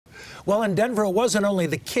Well, in Denver, it wasn't only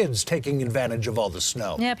the kids taking advantage of all the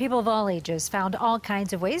snow. Yeah, people of all ages found all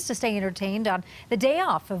kinds of ways to stay entertained on the day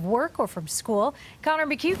off of work or from school. Connor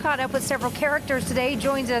McHugh caught up with several characters today.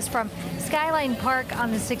 Joins us from Skyline Park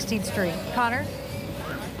on the 16th Street. Connor?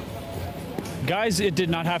 Guys, it did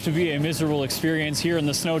not have to be a miserable experience here in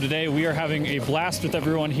the snow today. We are having a blast with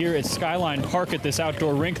everyone here at Skyline Park at this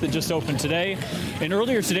outdoor rink that just opened today. And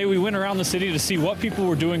earlier today, we went around the city to see what people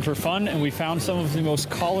were doing for fun, and we found some of the most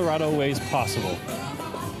Colorado ways possible.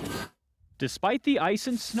 Despite the ice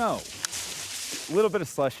and snow, a little bit of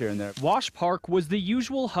slush here and there. Wash Park was the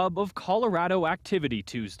usual hub of Colorado activity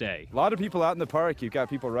Tuesday. A lot of people out in the park. You've got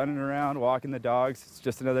people running around, walking the dogs. It's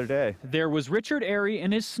just another day. There was Richard Airy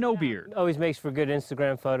and his snowbeard. Always makes for good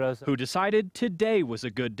Instagram photos. Who decided today was a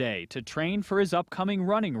good day to train for his upcoming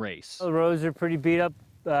running race. The roads are pretty beat up.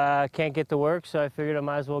 Can't get to work, so I figured I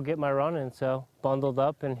might as well get my run in, so bundled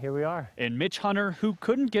up, and here we are. And Mitch Hunter, who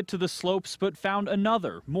couldn't get to the slopes but found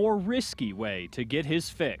another, more risky way to get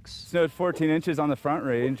his fix. Snowed 14 inches on the Front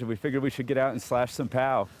Range, and we figured we should get out and slash some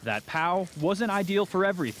POW. That POW wasn't ideal for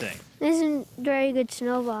everything. Isn't very good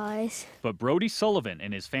snowball ice. But Brody Sullivan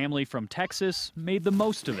and his family from Texas made the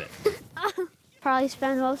most of it. Probably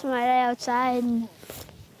spend most of my day outside and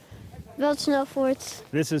build snow forts.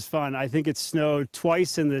 This is fun. I think it's snowed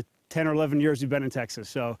twice in the 10 or 11 years we've been in Texas,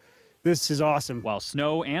 so this is awesome. While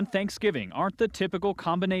snow and Thanksgiving aren't the typical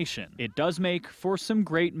combination, it does make for some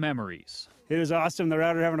great memories. It is awesome. They're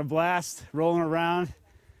out there having a blast, rolling around,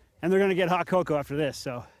 and they're going to get hot cocoa after this,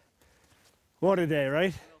 so what a day,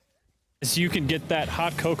 right? So you can get that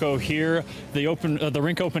hot cocoa here. The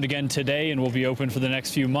rink opened again today and will be open for the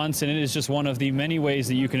next few months, and it is just one of the many ways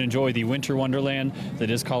that you can enjoy the winter wonderland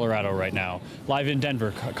that is Colorado right now. Live in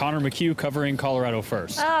Denver, Connor McHugh covering Colorado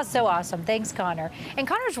First. Ah, so awesome. Thanks, Connor. And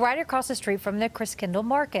Connor's right across the street from the Chris Kindle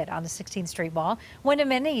Market on the 16th Street Mall. One of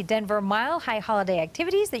many Denver Mile High holiday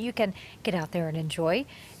activities that you can get out there and enjoy.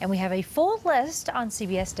 And we have a full list on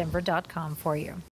CBSDenver.com for you.